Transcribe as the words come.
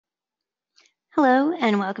Hello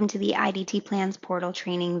and welcome to the idtPlans portal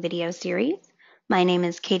training video series. My name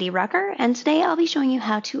is Katie Rucker and today I'll be showing you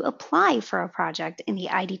how to apply for a project in the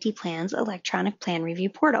idtPlans electronic plan review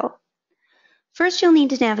portal. First, you'll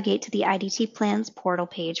need to navigate to the idtPlans portal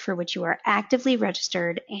page for which you are actively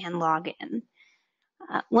registered and log in.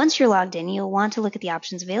 Once you're logged in, you'll want to look at the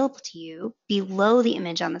options available to you below the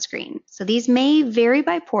image on the screen. So these may vary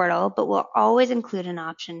by portal, but will always include an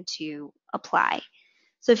option to apply.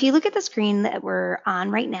 So if you look at the screen that we're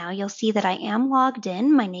on right now, you'll see that I am logged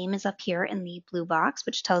in. My name is up here in the blue box,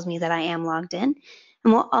 which tells me that I am logged in.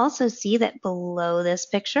 And we'll also see that below this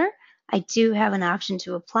picture, I do have an option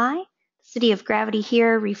to apply. The City of Gravity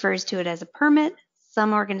here refers to it as a permit.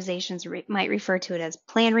 Some organizations might refer to it as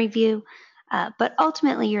plan review, but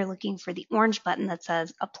ultimately you're looking for the orange button that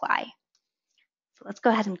says apply. So let's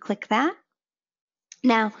go ahead and click that.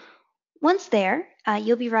 Now, once there,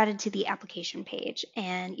 you'll be routed to the application page,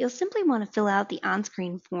 and you'll simply want to fill out the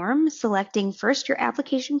on-screen form, selecting first your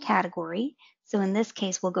application category. So in this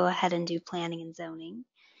case, we'll go ahead and do planning and zoning.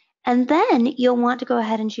 And then you'll want to go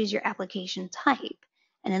ahead and choose your application type.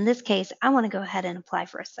 And in this case, I want to go ahead and apply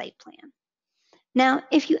for a site plan. Now,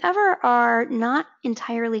 if you ever are not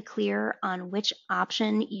entirely clear on which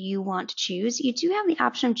option you want to choose, you do have the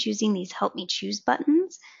option of choosing these Help Me Choose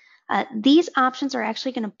buttons. These options are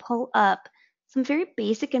actually going to pull up some very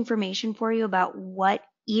basic information for you about what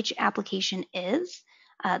each application is.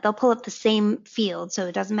 They'll pull up the same field, so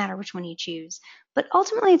it doesn't matter which one you choose. But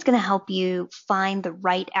ultimately, it's going to help you find the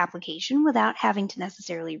right application without having to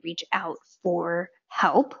necessarily reach out for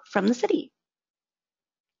help from the city.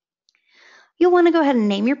 You'll want to go ahead and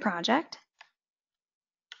name your project.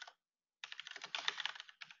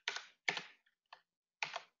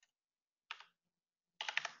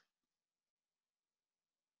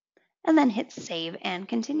 And then hit save and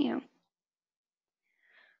continue.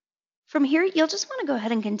 From here, you'll just want to go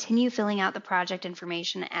ahead and continue filling out the project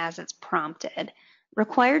information as it's prompted.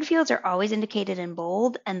 Required fields are always indicated in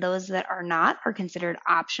bold, and those that are not are considered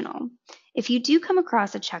optional. If you do come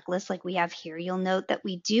across a checklist like we have here, you'll note that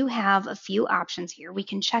we do have a few options here. We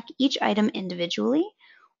can check each item individually,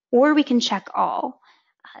 or we can check all.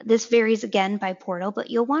 This varies again by portal, but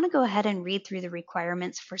you'll want to go ahead and read through the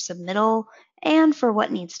requirements for submittal and for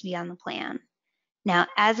what needs to be on the plan. Now,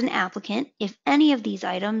 as an applicant, if any of these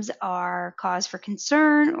items are cause for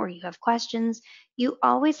concern or you have questions, you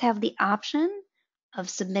always have the option of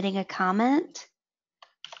submitting a comment.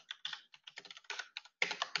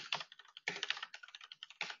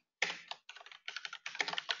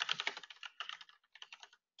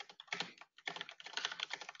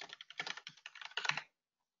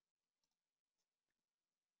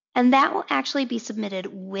 And that will actually be submitted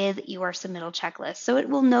with your submittal checklist. So it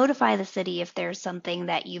will notify the city if there's something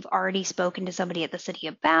that you've already spoken to somebody at the city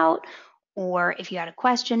about, or if you had a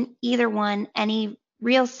question, either one, any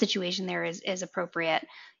real situation there is appropriate.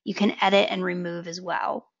 You can edit and remove as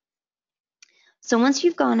well. So once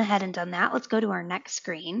you've gone ahead and done that, let's go to our next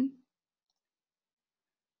screen.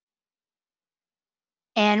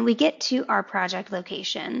 And we get to our project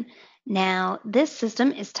location. Now, this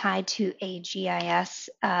system is tied to a GIS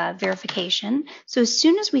verification. So as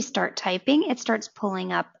soon as we start typing, it starts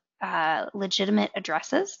pulling up legitimate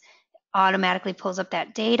addresses. Automatically pulls up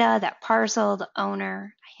that data, that parcel, the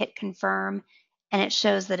owner. I hit confirm, and it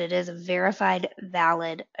shows that it is a verified,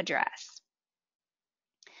 valid address.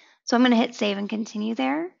 So I'm going to hit save and continue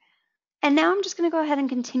there. And now I'm just going to go ahead and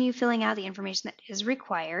continue filling out the information that is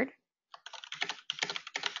required.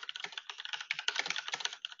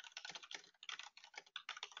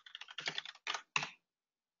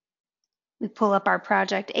 We pull up our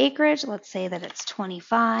project acreage. Let's say that it's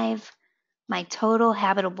 25. My total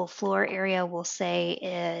habitable floor area we'll say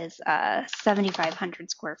is 7,500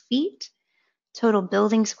 square feet. Total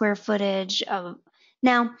building square footage of,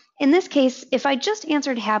 now in this case, if I just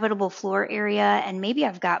answered habitable floor area and maybe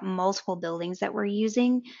I've got multiple buildings that we're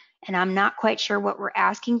using and I'm not quite sure what we're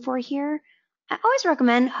asking for here, I always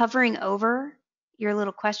recommend hovering over your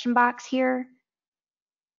little question box here.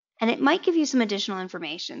 And it might give you some additional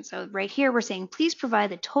information. So right here, we're saying, please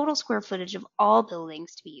provide the total square footage of all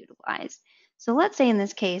buildings to be utilized. So let's say in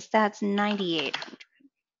this case, that's 9,800.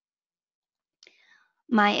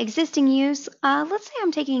 My existing use, let's say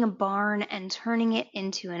I'm taking a barn and turning it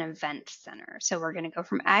into an event center. So we're going to go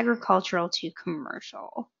from agricultural to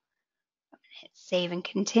commercial. I'm going to hit save and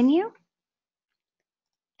continue.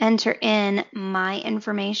 Enter in my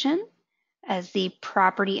information as the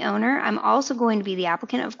property owner. I'm also going to be the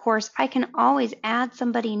applicant. Of course, I can always add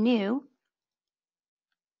somebody new.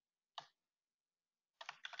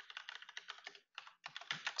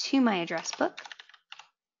 To my address book.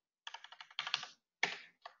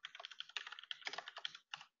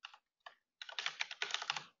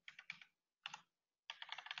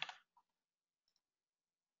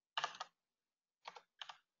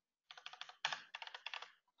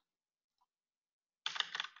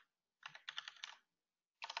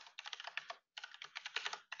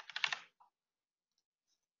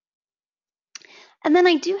 And then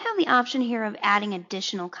I do have the option here of adding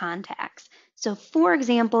additional contacts. So for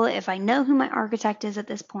example, if I know who my architect is at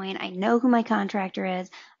this point, I know who my contractor is,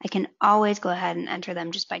 I can always go ahead and enter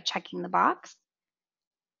them just by checking the box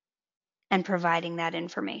and providing that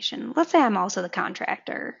information. Let's say I'm also the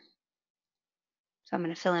contractor. So I'm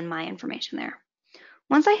going to fill in my information there.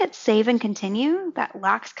 Once I hit save and continue, that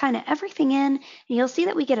locks kind of everything in, and you'll see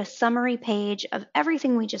that we get a summary page of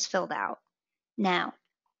everything we just filled out. Now,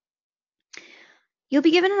 you'll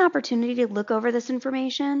be given an opportunity to look over this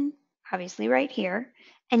information, obviously right here,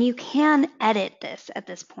 and you can edit this at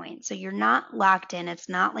this point. So you're not locked in. It's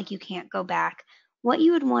not like you can't go back. What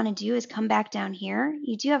you would want to do is come back down here.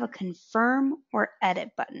 You do have a confirm or edit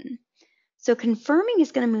button. So confirming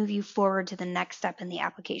is going to move you forward to the next step in the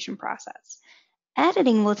application process.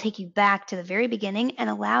 Editing will take you back to the very beginning and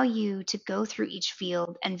allow you to go through each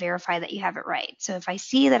field and verify that you have it right. So if I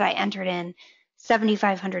see that I entered in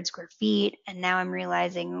 7,500 square feet and now I'm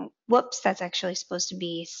realizing, whoops, that's actually supposed to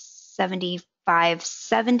be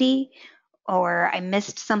 7,570, or I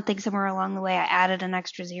missed something somewhere along the way, I added an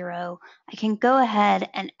extra zero, I can go ahead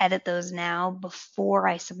and edit those now before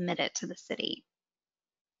I submit it to the city.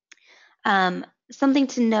 Something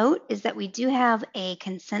to note is that we do have a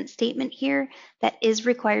consent statement here that is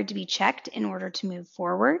required to be checked in order to move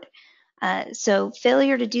forward. So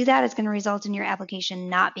failure to do that is going to result in your application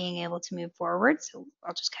not being able to move forward. So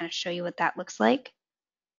I'll just kind of show you what that looks like.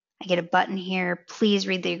 I get a button here, please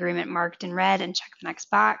read the agreement marked in red and check the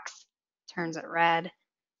next box. Turns it red.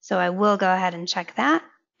 So I will go ahead and check that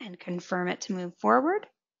and confirm it to move forward.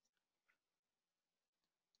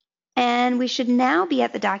 And we should now be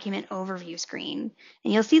at the document overview screen.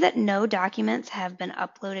 And you'll see that no documents have been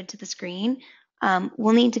uploaded to the screen.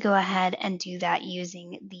 We'll need to go ahead and do that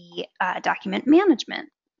using the document management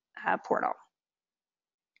portal.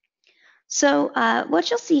 So what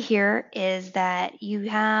you'll see here is that you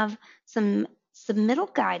have some submittal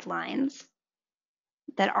guidelines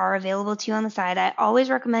that are available to you on the side. I always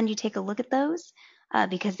recommend you take a look at those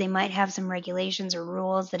because they might have some regulations or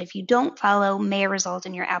rules that if you don't follow may result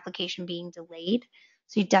in your application being delayed.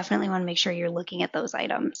 So you definitely want to make sure you're looking at those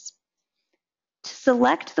items. To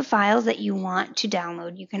select the files that you want to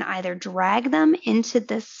download, you can either drag them into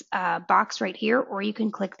this box right here, or you can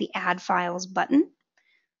click the Add Files button.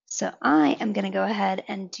 So I am going to go ahead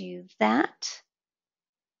and do that.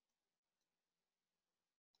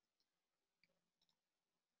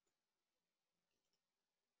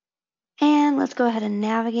 And let's go ahead and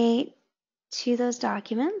navigate to those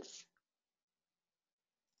documents.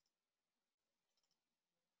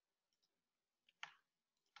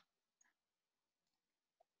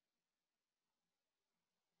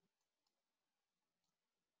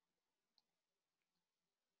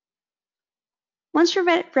 Once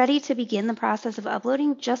you're ready to begin the process of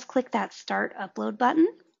uploading, just click that Start Upload button,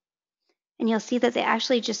 and you'll see that they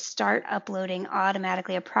actually just start uploading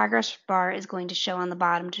automatically. A progress bar is going to show on the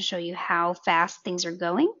bottom to show you how fast things are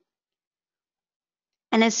going.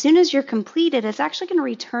 And as soon as you're completed, it's actually going to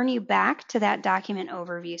return you back to that document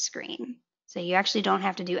overview screen. So you actually don't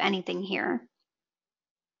have to do anything here.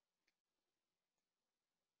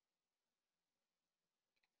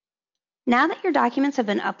 Now that your documents have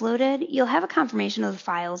been uploaded, you'll have a confirmation of the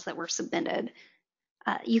files that were submitted.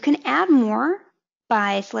 You can add more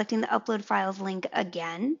by selecting the Upload Files link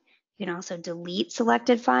again. You can also delete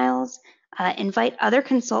selected files, invite other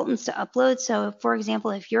consultants to upload. So for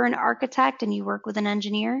example, if you're an architect and you work with an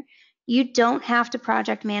engineer, you don't have to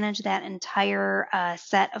project manage that entire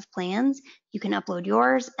set of plans. You can upload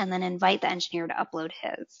yours and then invite the engineer to upload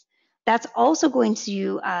his. That's also going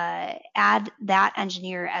to add that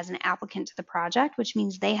engineer as an applicant to the project, which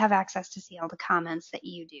means they have access to see all the comments that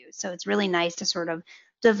you do. So it's really nice to sort of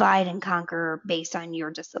divide and conquer based on your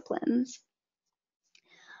disciplines.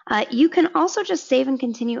 You can also just save and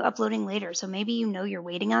continue uploading later. So maybe you know you're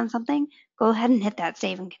waiting on something, go ahead and hit that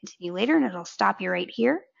save and continue later and it'll stop you right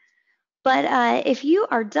here. But if you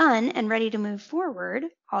are done and ready to move forward,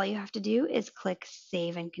 all you have to do is click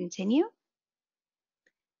Save and Continue.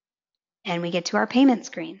 And we get to our payment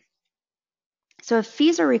screen. So if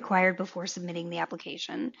fees are required before submitting the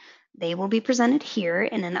application, they will be presented here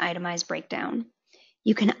in an itemized breakdown.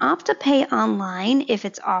 You can opt to pay online if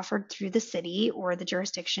it's offered through the city or the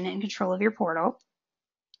jurisdiction in control of your portal,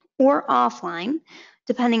 or offline,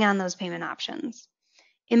 depending on those payment options.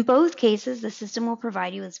 In both cases, the system will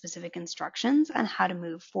provide you with specific instructions on how to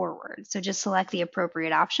move forward. So just select the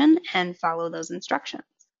appropriate option and follow those instructions.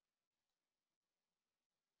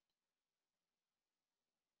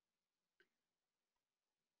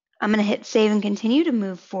 I'm going to hit Save and Continue to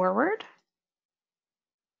move forward.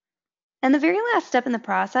 And the very last step in the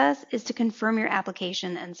process is to confirm your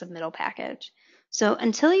application and submittal package. So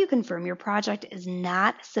until you confirm, your project is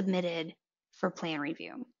not submitted for plan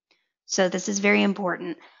review. So this is very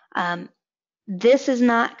important. This is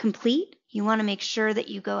not complete. You want to make sure that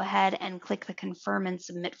you go ahead and click the Confirm and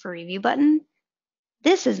Submit for Review button.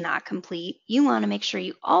 This is not complete. You want to make sure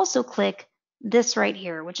you also click this right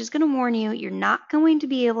here, which is going to warn you you're not going to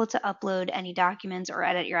be able to upload any documents or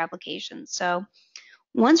edit your application. So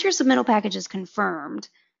once your submittal package is confirmed,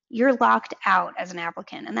 you're locked out as an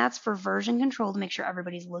applicant, and that's for version control to make sure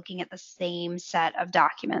everybody's looking at the same set of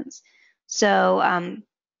documents. So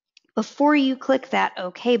before you click that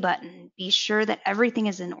OK button, be sure that everything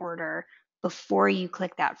is in order before you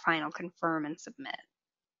click that final confirm and submit.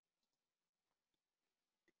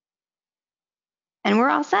 And we're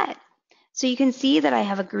all set. So you can see that I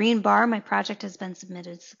have a green bar. My project has been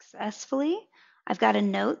submitted successfully. I've got a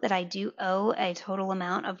note that I do owe a total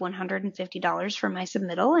amount of $150 for my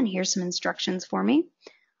submittal, and here's some instructions for me.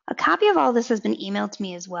 A copy of all this has been emailed to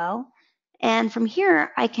me as well. And from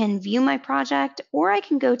here, I can view my project, or I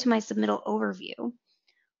can go to my submittal overview.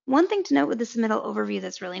 One thing to note with the submittal overview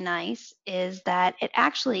that's really nice is that it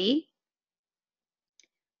actually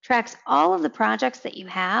tracks all of the projects that you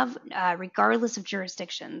have, regardless of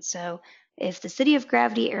jurisdiction. So if the city of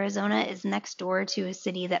Gravity, Arizona is next door to a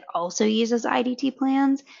city that also uses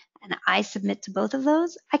idtPlans, and I submit to both of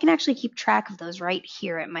those, I can actually keep track of those right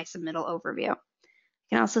here at my submittal overview. I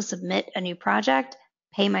can also submit a new project,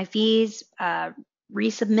 pay my fees,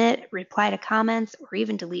 resubmit, reply to comments, or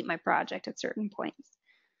even delete my project at certain points.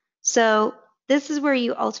 So this is where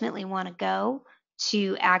you ultimately want to go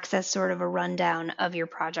to access sort of a rundown of your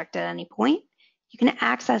project at any point. You can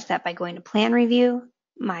access that by going to Plan Review,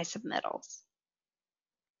 My Submittals.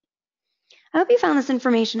 I hope you found this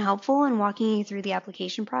information helpful in walking you through the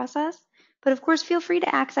application process, but of course feel free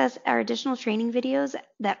to access our additional training videos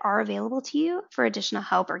that are available to you for additional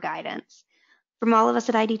help or guidance. From all of us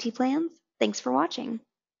at idtPlans, thanks for watching.